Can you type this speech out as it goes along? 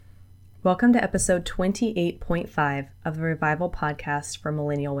Welcome to episode 28.5 of the Revival Podcast for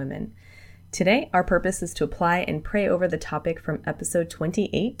Millennial Women. Today, our purpose is to apply and pray over the topic from episode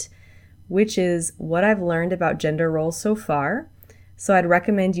 28, which is what I've learned about gender roles so far. So I'd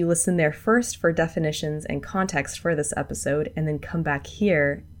recommend you listen there first for definitions and context for this episode, and then come back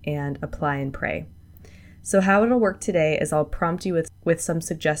here and apply and pray. So how it'll work today is I'll prompt you with some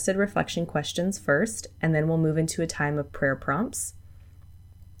suggested reflection questions first, and then we'll move into a time of prayer prompts.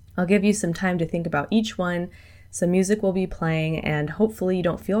 I'll give you some time to think about each one. Some music will be playing, and hopefully you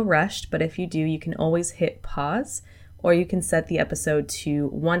don't feel rushed, but if you do, you can always hit pause, or you can set the episode to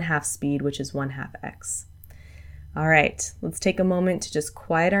 1/2 speed, which is 1/2 X. All right, let's take a moment to just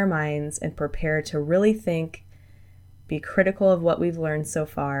quiet our minds and prepare to really think, be critical of what we've learned so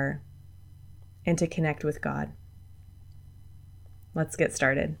far, and to connect with God. Let's get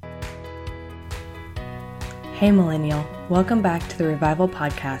started. Hey Millennial, welcome back to the Revival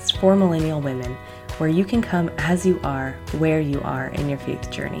Podcast for Millennial Women, where you can come as you are, where you are in your faith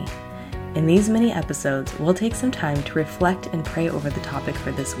journey. In these mini episodes, we'll take some time to reflect and pray over the topic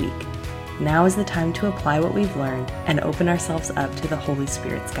for this week. Now is the time to apply what we've learned and open ourselves up to the Holy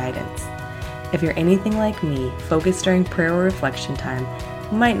Spirit's guidance. If you're anything like me, focus during prayer or reflection time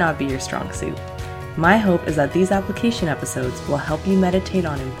might not be your strong suit. My hope is that these application episodes will help you meditate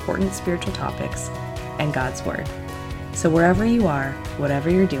on important spiritual topics and God's Word. So wherever you are, whatever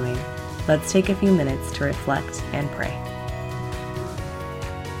you're doing, let's take a few minutes to reflect and pray.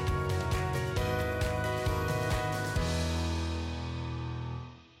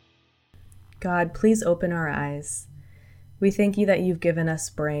 God, please open our eyes. We thank you that you've given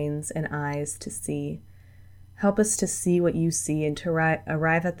us brains and eyes to see. Help us to see what you see and to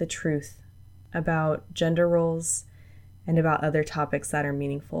arrive at the truth about gender roles and about other topics that are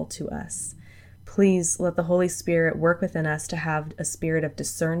meaningful to us. Please let the Holy Spirit work within us to have a spirit of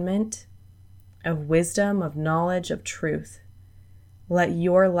discernment, of wisdom, of knowledge, of truth. Let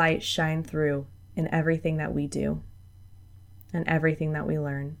your light shine through in everything that we do and everything that we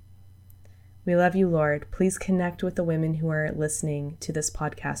learn. We love you, Lord. Please connect with the women who are listening to this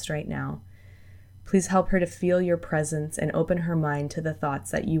podcast right now. Please help her to feel your presence and open her mind to the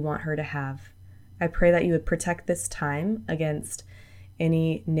thoughts that you want her to have. I pray that you would protect this time against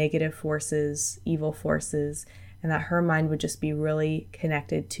any negative forces, evil forces, and that her mind would just be really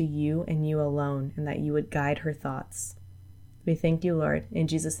connected to you and you alone, and that you would guide her thoughts. We thank you, Lord. In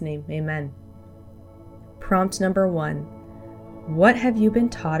Jesus' name, amen. Prompt number 1. What have you been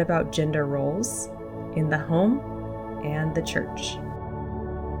taught about gender roles in the home and the church?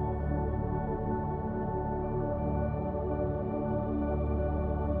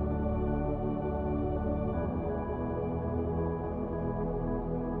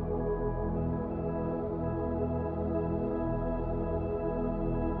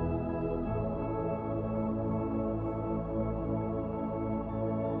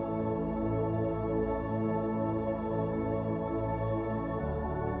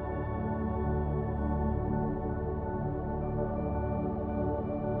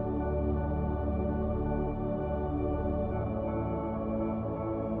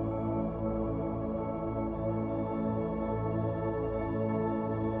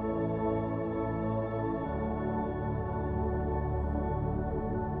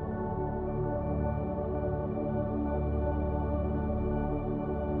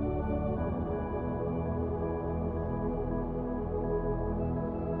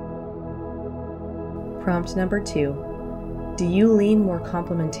 Prompt number 2. Do you lean more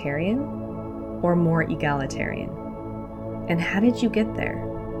complementarian or more egalitarian? And how did you get there?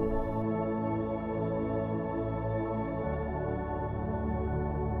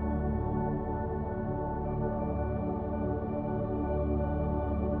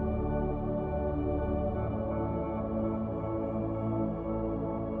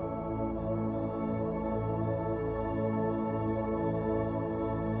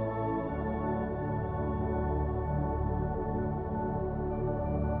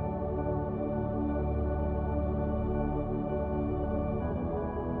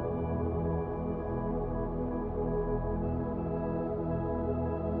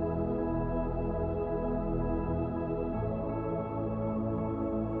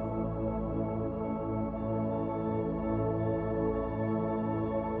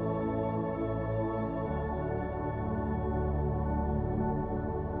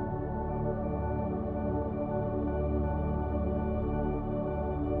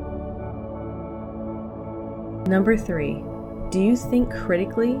 Number 3, do you think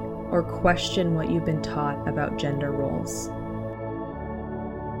critically or question what you've been taught about gender roles?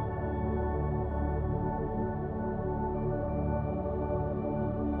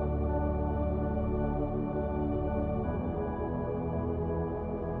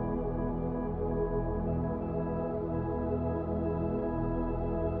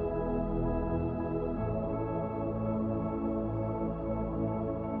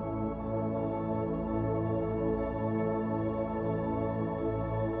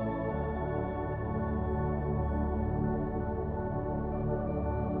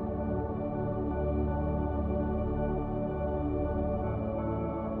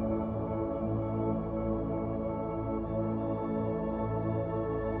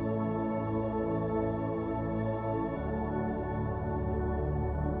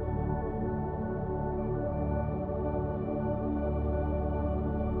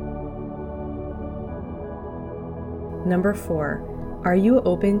 Number 4, are you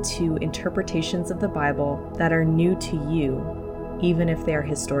open to interpretations of the Bible that are new to you, even if they are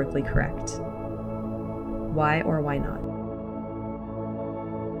historically correct? Why or why not?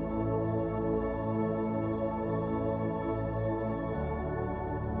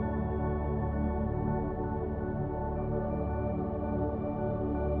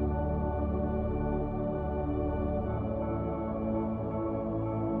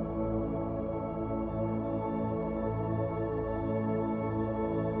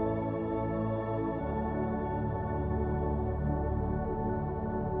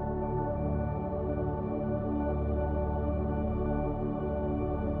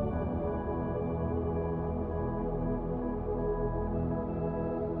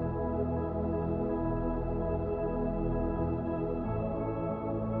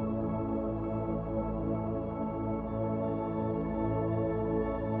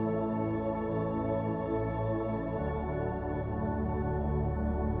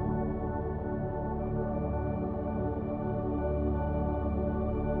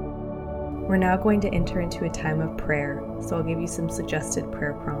 We're now going to enter into a time of prayer, so I'll give you some suggested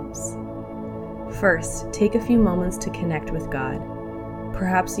prayer prompts. First, take a few moments to connect with God.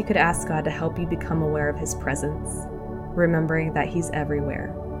 Perhaps you could ask God to help you become aware of His presence, remembering that He's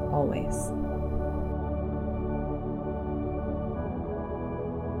everywhere, always.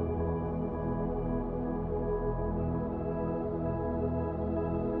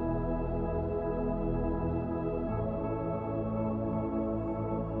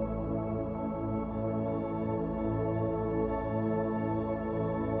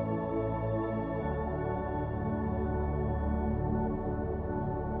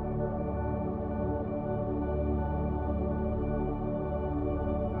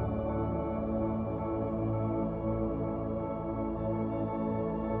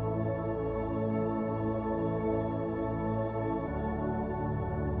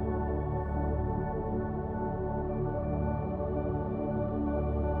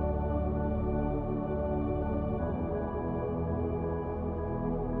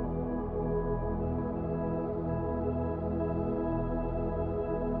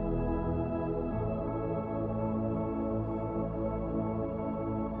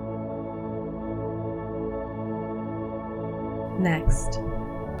 Next,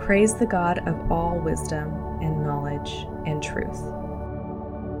 praise the God of all wisdom and knowledge and truth.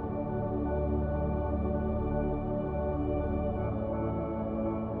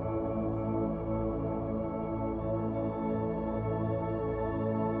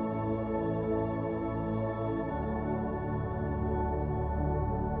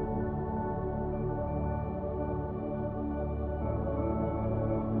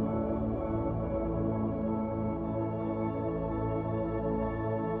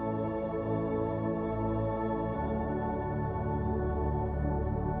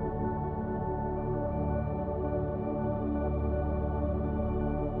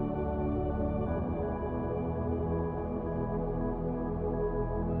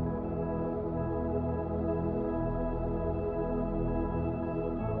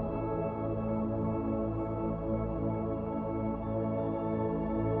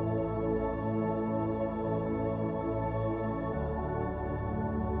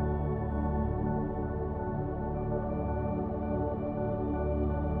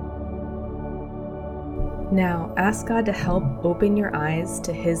 Now, ask God to help open your eyes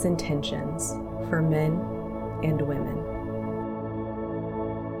to His intentions for men and women.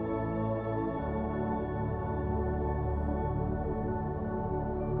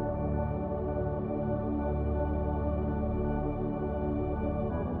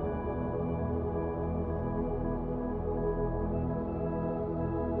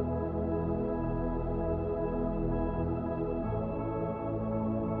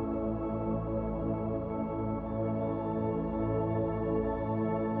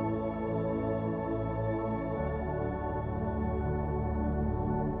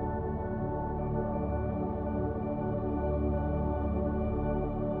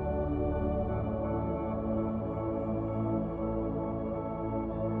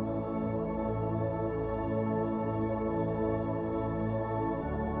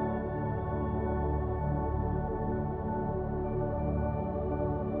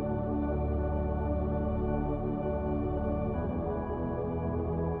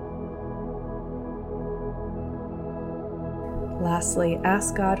 Lastly,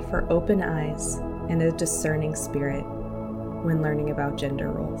 ask God for open eyes and a discerning spirit when learning about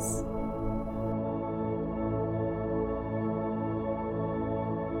gender roles.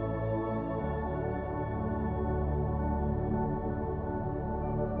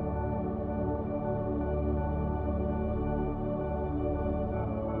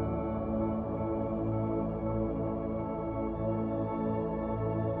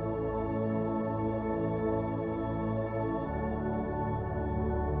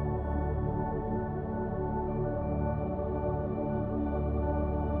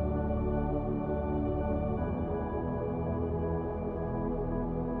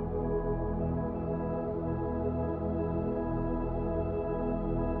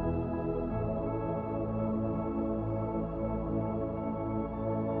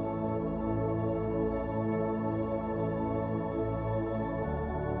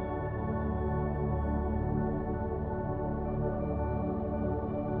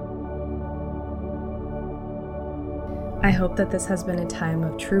 I hope that this has been a time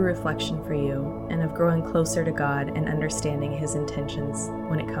of true reflection for you and of growing closer to God and understanding His intentions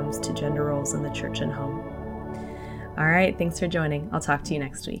when it comes to gender roles in the church and home. All right, thanks for joining. I'll talk to you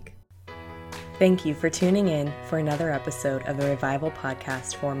next week. Thank you for tuning in for another episode of the Revival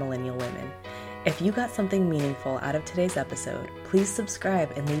Podcast for Millennial Women. If you got something meaningful out of today's episode, please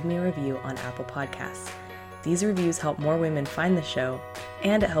subscribe and leave me a review on Apple Podcasts. These reviews help more women find the show,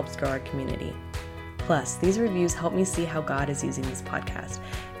 and it helps grow our community. Plus, these reviews help me see how God is using this podcast,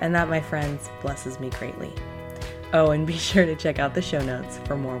 and that, my friends, blesses me greatly. Oh, and be sure to check out the show notes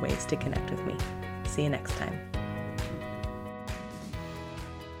for more ways to connect with me. See you next time.